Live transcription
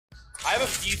I have a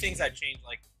few things I'd change.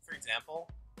 Like, for example,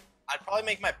 I'd probably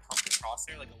make my pump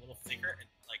crosshair like a little thicker and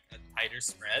like a tighter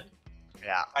spread.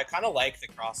 Yeah. I kind of like the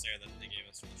crosshair that they gave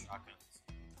us for the shotguns.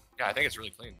 Yeah, I think it's really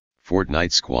clean.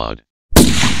 Fortnite squad.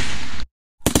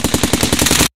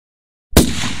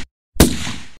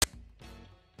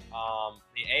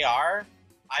 The AR,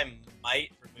 I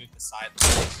might remove the side.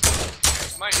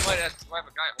 You might have a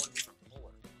guy holding me from the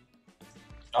floor.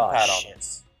 Oh, Pad on shit.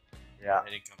 this. Yeah. I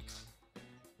didn't come down.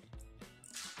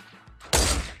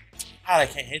 God, I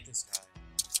can't hit this guy.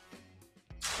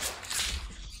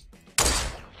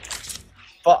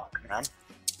 Fuck, man.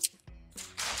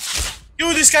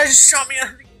 Yo, this guy just shot me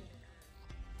out of the game.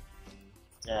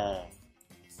 Dang.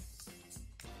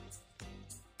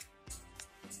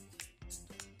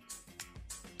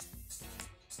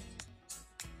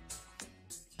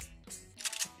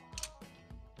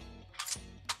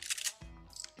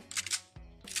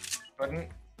 Couldn't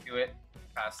do it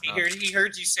fast enough. He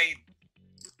heard you say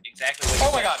exactly what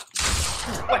Oh my god!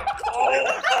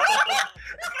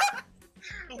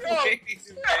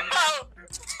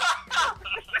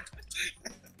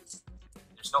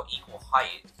 There's no equal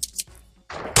height.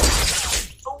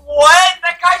 What?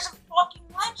 That guy's a fucking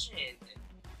legend.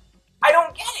 I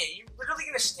don't get it. You're literally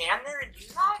gonna stand there and do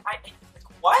that? Like,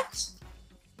 what?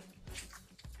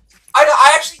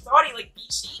 I actually thought he like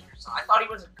BC'd or something. I thought he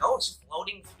was a ghost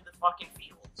floating through the fucking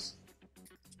fields.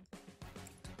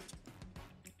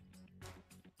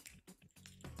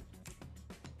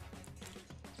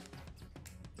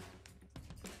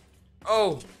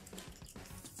 Oh!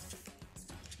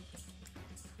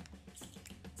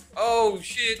 Oh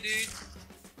shit, dude!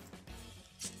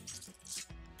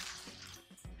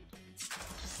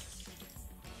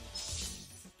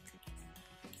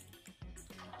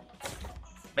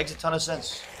 Makes a ton of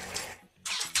sense.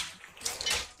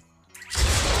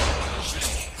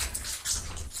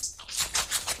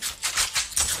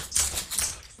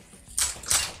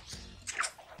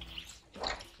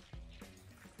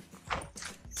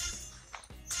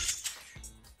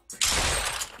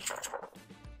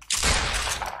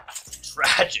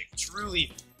 Tragic.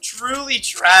 Truly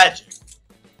tragic.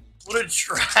 What a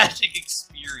tragic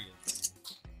experience.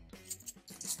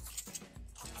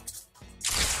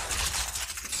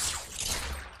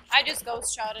 I just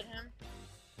ghost shotted him.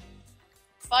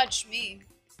 Fudge me.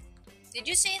 Did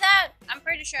you see that? I'm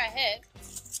pretty sure I hit.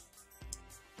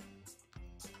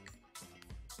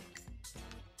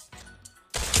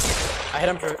 I hit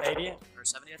him for 80 or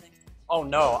 70, I think. Oh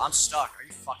no, I'm stuck. Are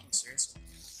you fucking serious? What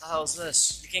the hell is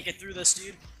this? You can't get through this,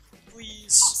 dude.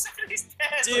 Please.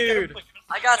 Dude,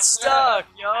 I got stuck,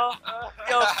 yo.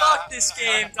 Yo, fuck this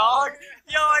game, dog.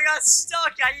 Yo, I got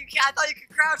stuck. I thought you could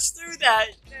crouch through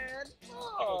that, man.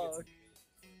 Fuck.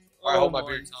 I hope my my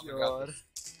beard's not got god.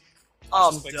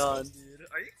 I'm done, dude.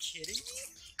 Are you kidding me?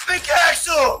 Big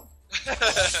Axel! Dude.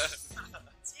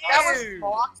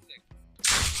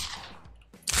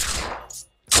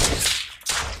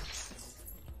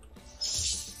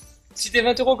 Si t'es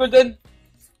 20 € Golden,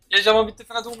 j'ai jamais envie de te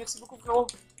faire un don, merci beaucoup frérot.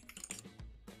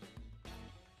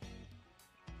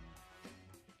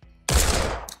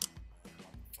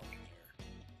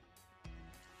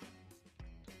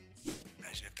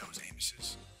 Imagine if that was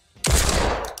Amos's.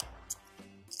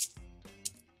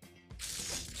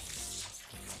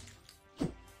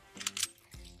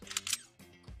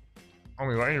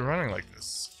 Homie, why are you running like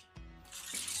this?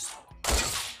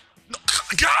 No,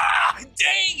 God,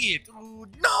 dang it! Oh,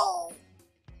 no!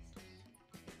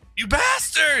 You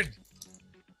bastard!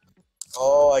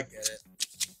 Oh, I get it.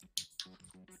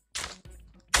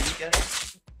 Did you get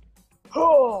it?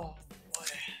 Oh, boy.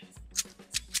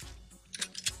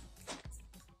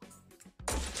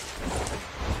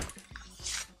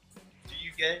 Do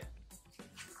you get it?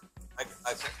 I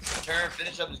turn and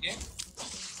finish up his game.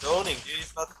 Building, dude.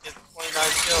 He's about to get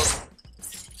 29 kills.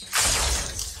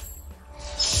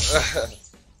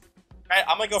 Alright,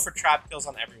 I'm gonna go for trap kills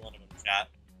on every one of them, chat.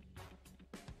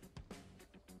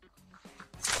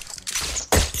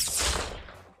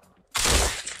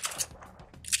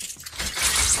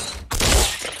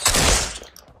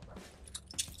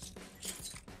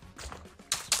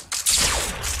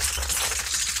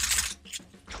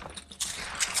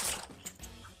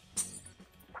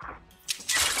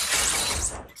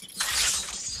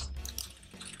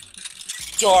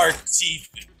 Dark teeth.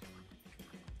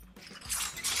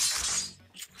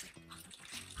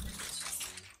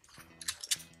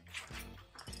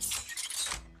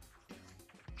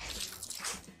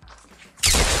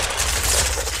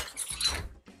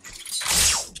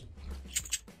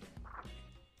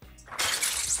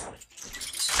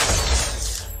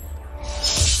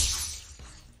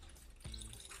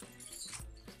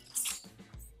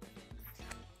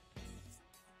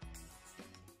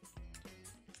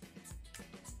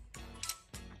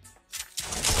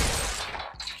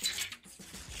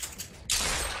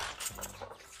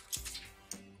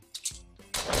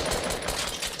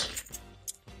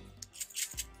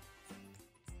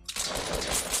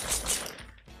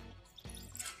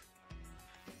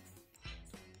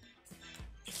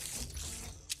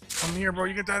 here, bro.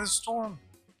 You can die this storm.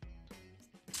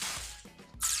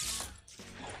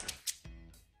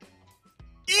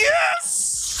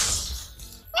 Yes!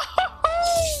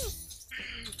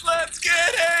 Let's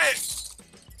get it!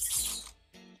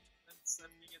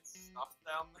 Suddenly gets stuffed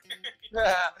down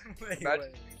there.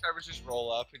 Imagine Trevor just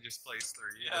roll up and just plays 3.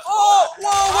 Yeah. Oh!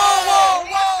 Whoa!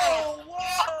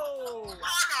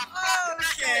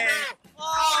 Okay.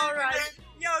 Alright.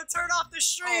 Yo, turn off the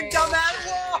stream, dumbass!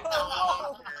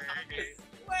 Whoa!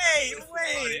 Wait!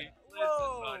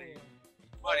 Whoa!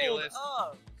 Buddy, Hold listen.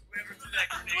 up. Whoever did that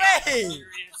Wait!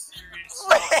 serious.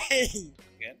 Wait!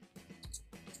 Again?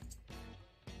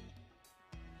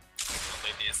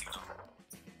 Play dancing on.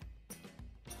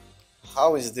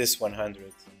 How is this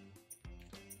 100?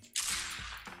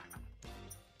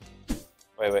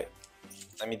 Wait.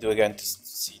 Let me do again to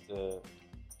see the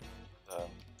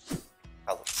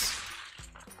pellets.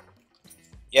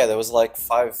 Yeah, there was like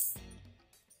five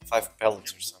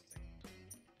pellets or something.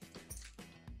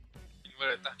 You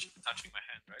were touching my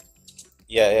hand, right?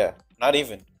 Yeah. Not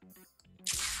even.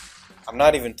 I'm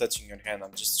not even touching your hand.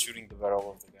 I'm just shooting the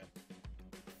barrel of the gun.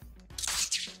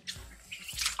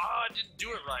 Oh, I didn't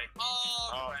do it right.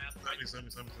 Oh, crap. Let me.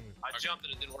 I jumped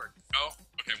and it didn't work. Oh,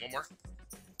 okay, one more.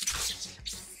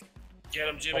 Get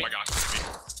him, Oh Jimmy. my gosh.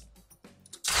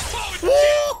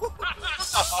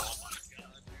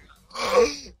 Oh,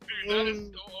 dude, that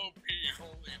is so OP.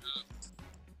 Holy enough.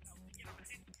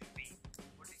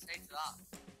 What did he say to that?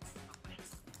 Wait.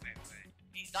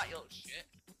 He's that little shit.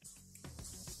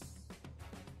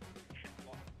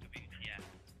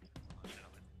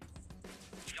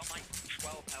 You got like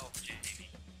 12 health, Jamie.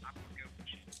 I'm gonna go for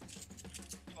you.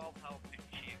 12 health, pick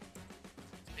you.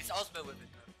 It's Osmo with it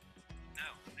though. No,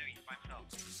 he's by himself.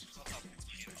 12 health,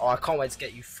 pick you. Oh, I can't wait to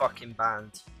get you fucking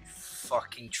banned. You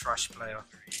fucking trash player.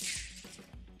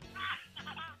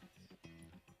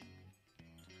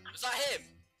 Was that him?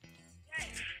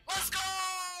 Let's go!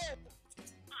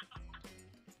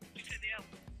 You said the L.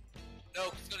 No,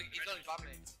 he's got his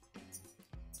family.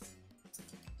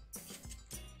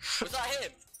 Was that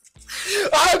him?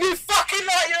 I hope you fucking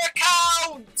like your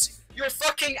account! You're a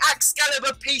fucking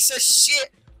Excalibur piece of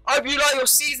shit! I hope you like your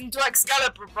season to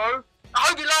Excalibur, bro! I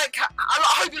hope you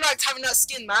liked having that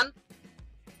skin, man!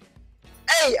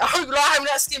 Hey, I hope you like having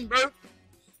that skin, bro!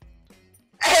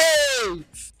 Hey!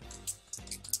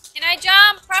 Can I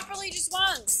jump properly just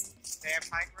once? Damn,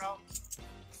 Mike, bro.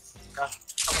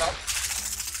 Coming up.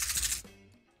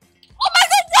 Oh my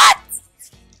god, what?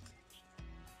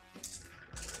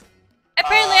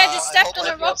 Apparently I just stepped on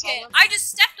a rocket. I just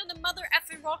stepped on the mother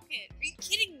effing rocket. Are you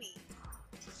kidding me?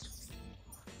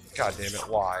 God damn it,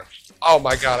 why? Oh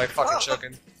my god, I fucking shook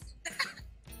him.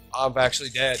 I'm actually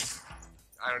dead.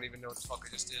 I don't even know what the fuck I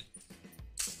just did.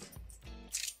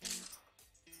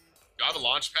 I have a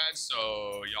launch pad,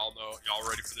 so y'all know, y'all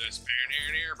ready for this?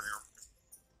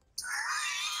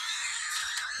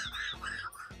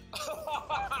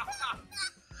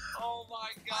 Oh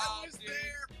my god, dude.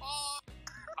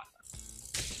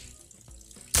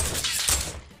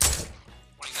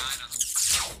 29 on the.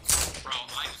 Bro,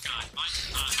 I just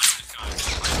got.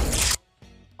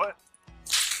 What?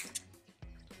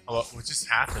 Oh, what just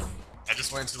happened? I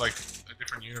just went into like a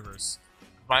different universe.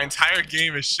 My entire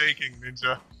game is shaking,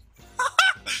 Ninja.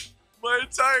 My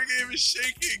entire game is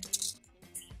shaking.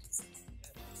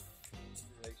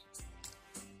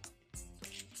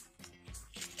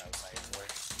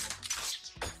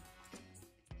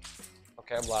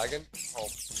 Okay, I'm lagging. Oh.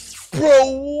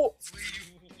 Bro!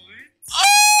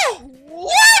 Oh!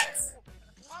 What?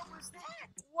 What was that?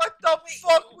 What the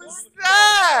fuck was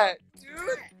that?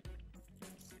 Dude?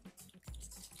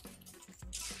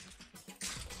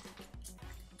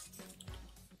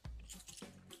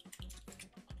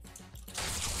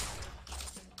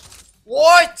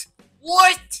 What?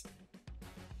 What?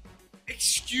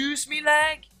 Excuse me,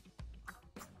 lag?